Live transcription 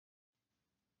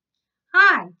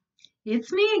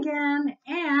It's me again,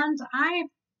 and I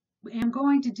am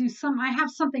going to I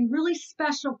have something really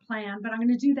special planned, but I'm going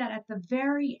to do that at the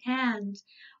very end.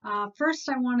 First,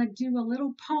 I want to do a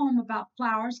little poem about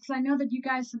flowers because I know that you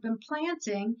guys have been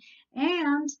planting,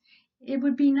 and it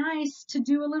would be nice to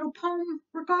do a little poem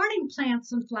regarding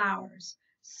plants and flowers.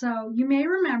 So you may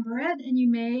remember it, and you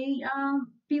may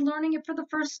be learning it for the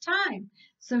first time.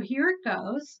 So here it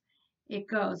goes. It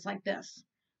goes like this.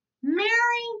 Mary,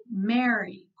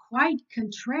 Mary, quite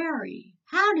contrary,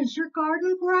 how does your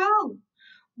garden grow?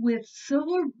 With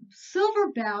silver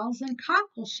bells and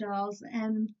cockle shells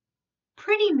and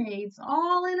pretty maids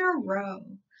all in a row.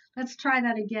 Let's try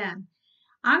that again.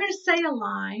 I'm going to say a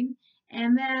line,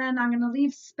 and then I'm going to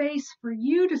leave space for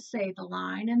you to say the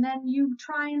line, and then you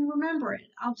try and remember it.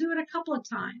 I'll do it a couple of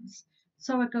times.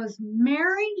 So it goes,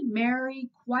 Mary, Mary,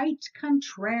 quite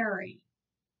contrary.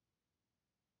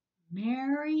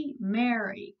 Mary,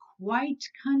 Mary, quite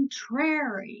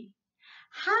contrary.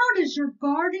 How does your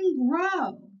garden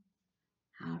grow?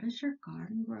 How does your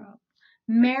garden grow?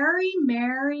 Mary,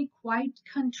 Mary, quite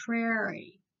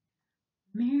contrary.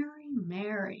 Mary,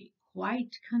 Mary,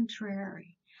 quite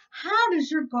contrary. How does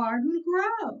your garden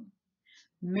grow?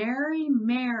 Mary,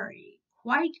 Mary,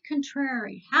 quite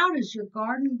contrary. How does your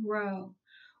garden grow?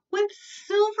 With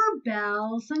silver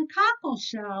bells and cockle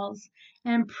shells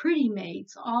and pretty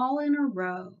maids all in a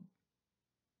row.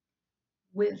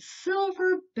 With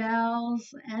silver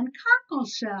bells and cockle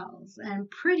shells and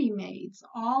pretty maids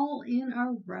all in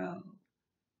a row.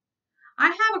 I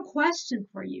have a question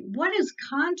for you. What does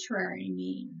contrary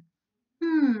mean?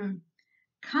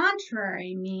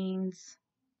 Contrary means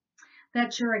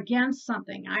that you're against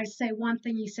something. I say one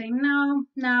thing, you say, no,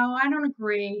 I don't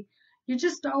agree. You're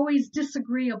just always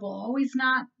disagreeable, always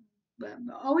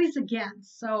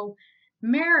against. So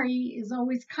Mary is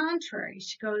always contrary.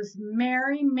 She goes,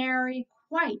 Mary, Mary,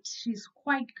 quite. She's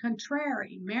quite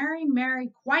contrary. Mary,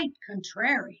 Mary, quite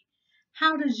contrary.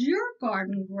 How does your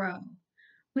garden grow?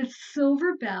 With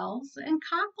silver bells and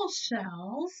cockle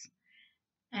shells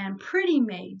and pretty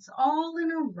maids all in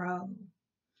a row.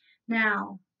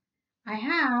 Now, I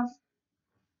have,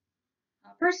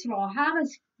 first of all,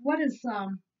 what does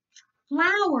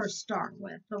flower start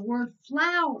with? The word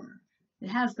flower. It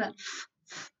has that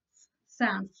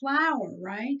sound, flower,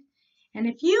 right? And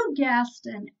if you guessed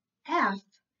an F,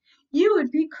 you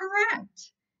would be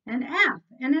correct. An F.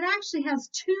 And it actually has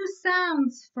two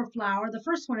sounds for flower. The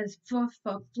first one is f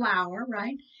for flower,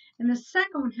 right? And the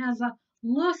second one has a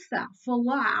l sound,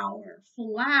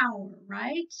 flower,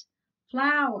 right?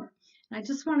 Flower. And I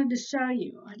just wanted to show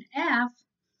you an F.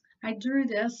 I drew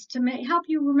this to help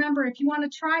you remember if you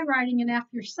want to try writing an F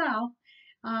yourself.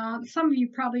 Some of you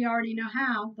probably already know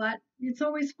how, but it's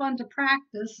always fun to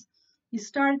practice. You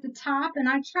start at the top, and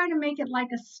I try to make it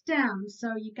like a stem.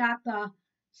 So you got the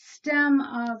stem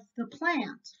of the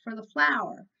plant for the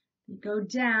flower. You go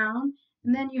down,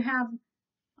 and then you have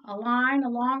a line, a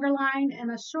longer line, and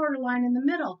a shorter line in the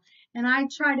middle. And I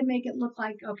try to make it look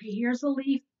like, okay, here's a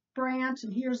leaf branch,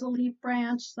 and here's a leaf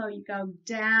branch. So you go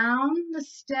down the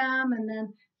stem, and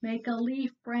then make a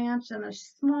leaf branch and a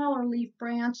smaller leaf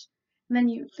branch. And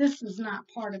then this is not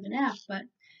part of an F, but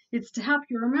it's to help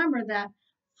you remember that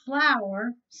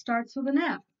flower starts with an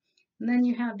F. And then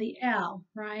you have the L,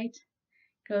 right?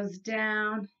 Goes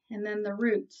down, and then the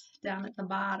roots down at the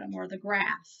bottom, or the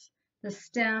grass, the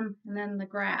stem, and then the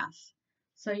grass.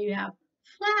 So you have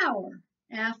flower,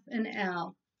 F and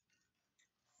L.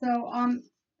 So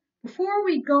before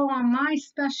we go on my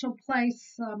special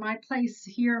place, my place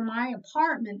here, my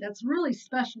apartment that's really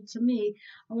special to me,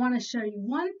 I want to show you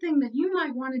one thing that you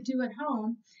might want to do at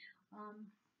home.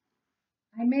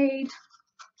 I made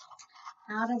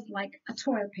out of like a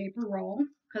toilet paper roll,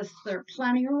 because there are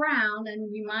plenty around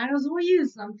and we might as well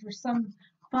use them for some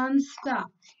fun stuff.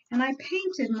 And I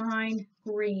painted mine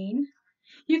green.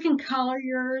 You can color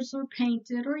yours or paint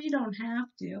it, or you don't have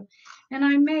to. And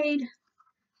I made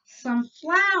some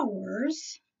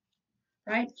flowers,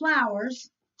 right? Flowers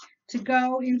to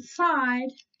go inside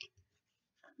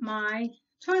my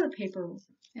toilet paper.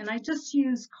 And I just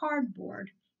used cardboard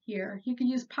here. You could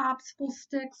use popsicle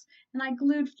sticks, and I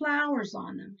glued flowers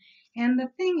on them. And the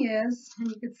thing is, and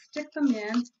you could stick them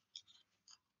in,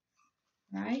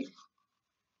 right?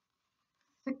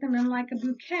 Stick them in like a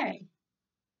bouquet.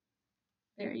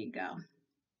 There you go.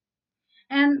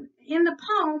 And in the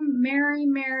poem, Mary,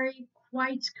 Mary,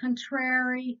 quite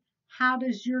contrary, how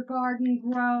does your garden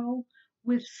grow?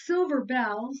 With silver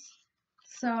bells.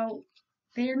 So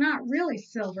they're not really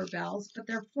silver bells, but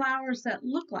they're flowers that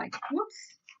look like,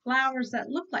 flowers that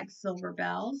look like silver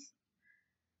bells.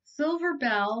 Silver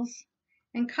bells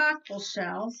and cockle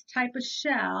shells, type of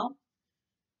shell,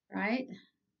 right?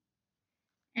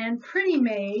 And pretty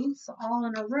maids all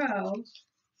in a row.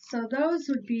 So those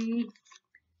would be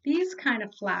these kind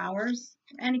of flowers,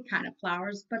 any kind of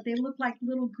flowers, but they look like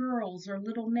little girls or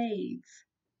little maids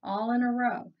all in a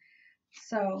row.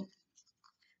 So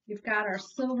we've got our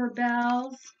silver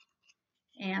bells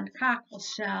and cockle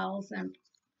shells and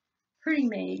pretty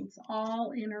maids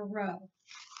all in a row.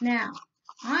 Now,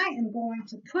 I am going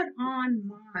to put on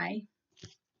my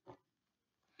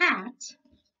hat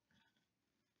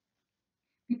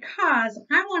because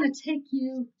I want to take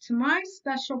you to my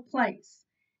special place,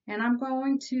 and I'm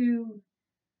going to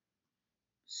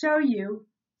show you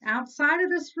outside of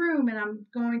this room, and I'm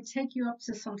going to take you up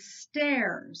to some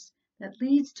stairs that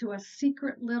leads to a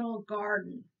secret little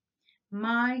garden,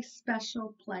 my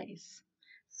special place.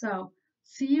 So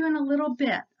see you in a little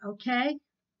bit, okay?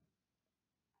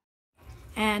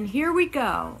 And here we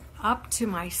go, up to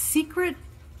my secret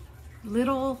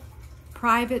little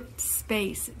private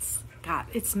space.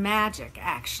 It's magic,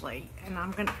 actually. And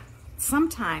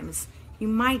sometimes you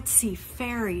might see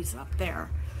fairies up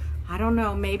there. I don't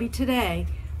know, maybe today.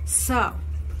 So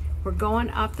we're going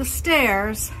up the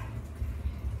stairs,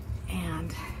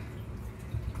 and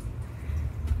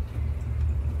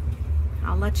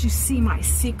I'll let you see my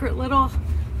secret little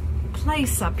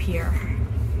place up here.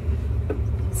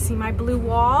 See my blue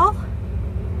wall?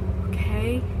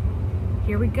 Okay,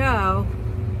 here we go.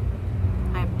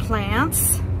 I have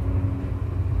plants.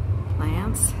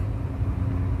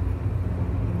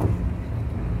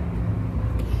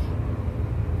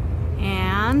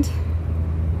 And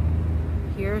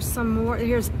here's some more.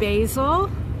 Here's basil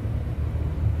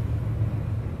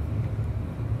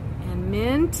and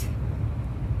mint.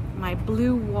 My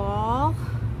blue wall.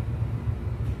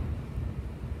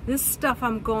 This stuff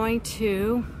I'm going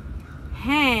to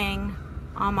hang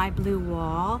on my blue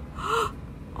wall.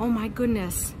 Oh my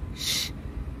goodness. Shh.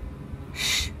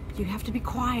 Shh. You have to be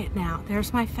quiet now.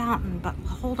 There's my fountain, but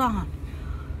hold on.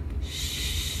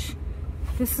 Shh.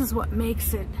 This is what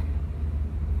makes it.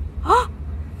 Oh,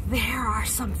 there are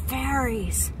some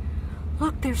fairies.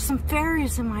 Look, there's some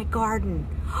fairies in my garden.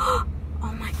 Oh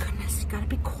my goodness, you gotta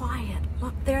be quiet.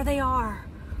 Look, there they are.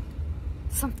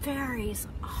 Some fairies.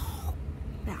 Oh,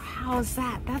 now how is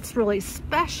that? That's really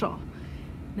special.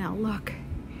 Now look,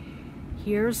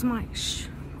 here's my, shh,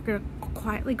 we're gonna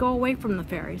quietly go away from the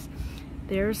fairies.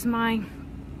 There's my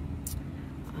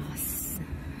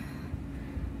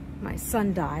my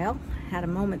sundial. Had a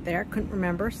moment there, couldn't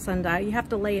remember. Sundial, you have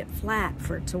to lay it flat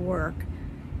for it to work.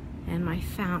 And my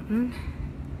fountain.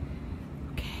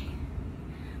 Okay.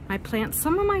 My plants,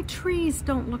 some of my trees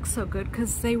don't look so good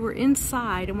because they were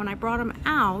inside, and when I brought them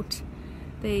out,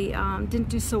 they didn't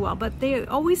do so well, but they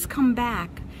always come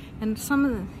back. And some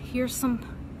of the, here's some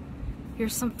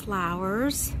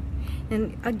flowers.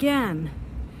 And again,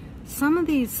 some of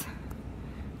these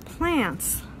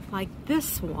plants, like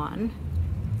this one,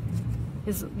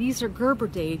 these are Gerber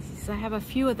daisies. I have a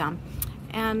few of them,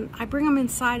 and I bring them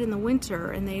inside in the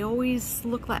winter, and they always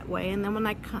look that way. And then when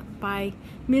I come by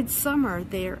midsummer,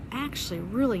 they're actually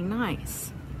really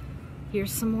nice.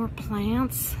 Here's some more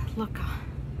plants. Look,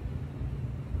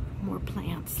 more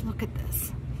plants. Look at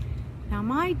this. Now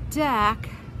my deck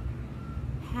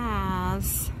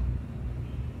has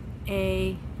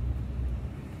a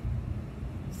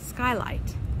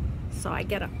skylight, so I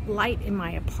get a light in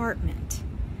my apartment.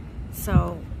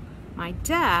 So my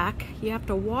deck, you have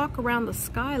to walk around the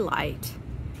skylight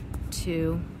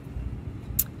to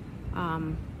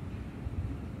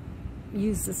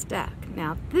use this deck.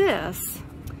 Now this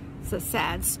is a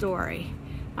sad story.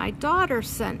 My daughter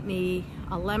sent me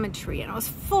a lemon tree, and it was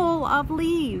full of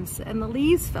leaves, and the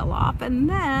leaves fell off, and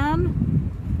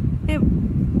then it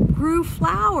grew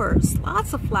flowers,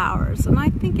 lots of flowers, and I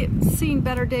think it's seen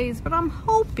better days, but I'm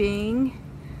hoping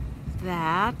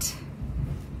that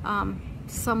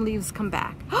some leaves come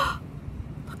back.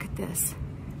 Look at this.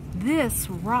 This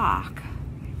rock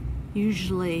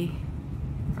usually,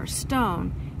 or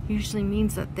stone, usually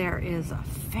means that there is a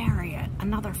fairy,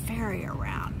 another fairy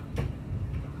around.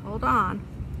 Hold on.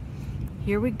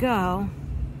 Here we go.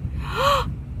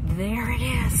 There it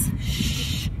is.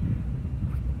 Shh.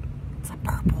 It's a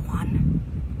purple one.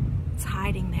 It's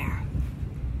hiding there.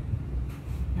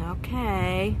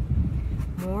 Okay.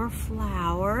 More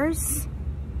flowers.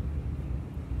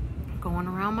 Going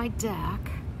around my deck.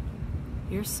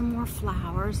 Here's some more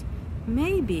flowers.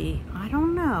 Maybe, I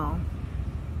don't know,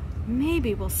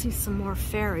 maybe we'll see some more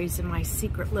fairies in my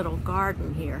secret little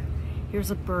garden here. Here's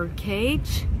a bird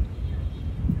cage.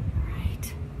 All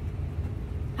right.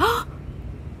 Oh,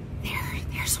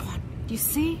 there's one. Do you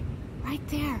see? Right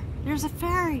there. There's a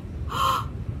fairy. Oh,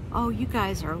 Oh, you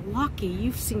guys are lucky.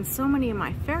 You've seen so many of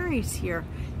my fairies here.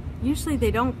 Usually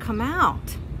they don't come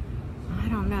out. I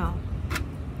don't know.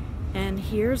 And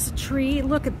here's a tree.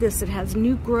 Look at this. It has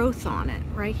new growth on it.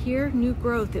 Right here, new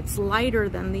growth. It's lighter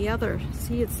than the other.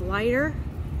 See, it's lighter.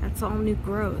 That's all new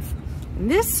growth.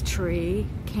 And this tree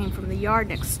came from the yard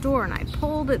next door, and I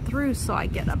pulled it through so I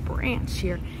get a branch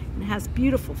here. And it has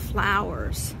beautiful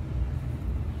flowers.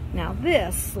 Now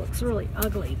this looks really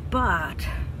ugly, but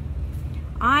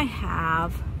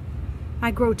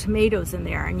I grow tomatoes in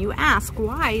there, and you ask,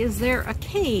 why is there a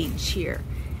cage here?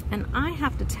 And I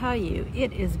have to tell you,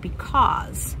 it is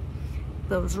because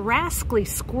those rascally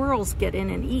squirrels get in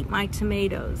and eat my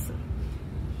tomatoes.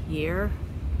 Here,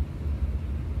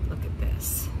 look at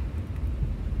this.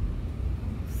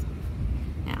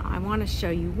 Now I want to show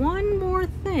you one more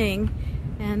thing,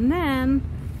 and then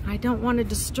I don't want to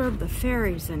disturb the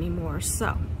fairies anymore.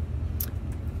 So,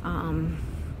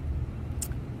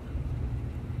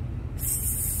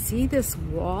 see this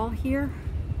wall here?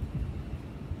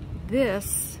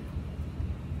 This,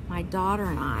 my daughter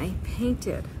and I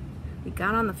painted. We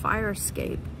got on the fire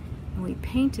escape and we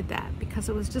painted that because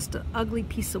it was just an ugly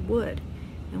piece of wood.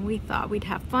 And we thought we'd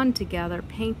have fun together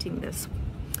painting this.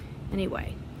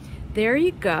 Anyway, there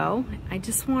you go. I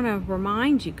just want to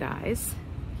remind you guys,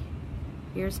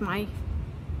 here's my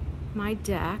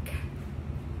deck.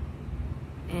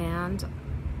 And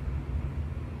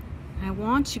I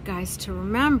want you guys to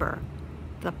remember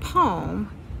the poem,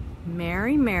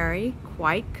 Mary, Mary,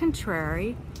 quite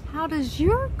contrary, how does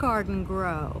your garden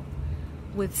grow?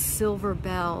 With silver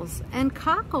bells and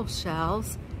cockle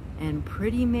shells and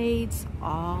pretty maids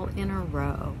all in a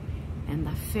row. And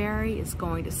the fairy is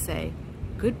going to say,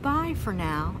 goodbye for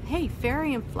now. Hey,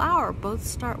 fairy and flower both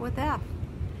start with F.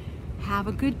 Have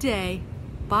a good day.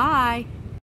 Bye.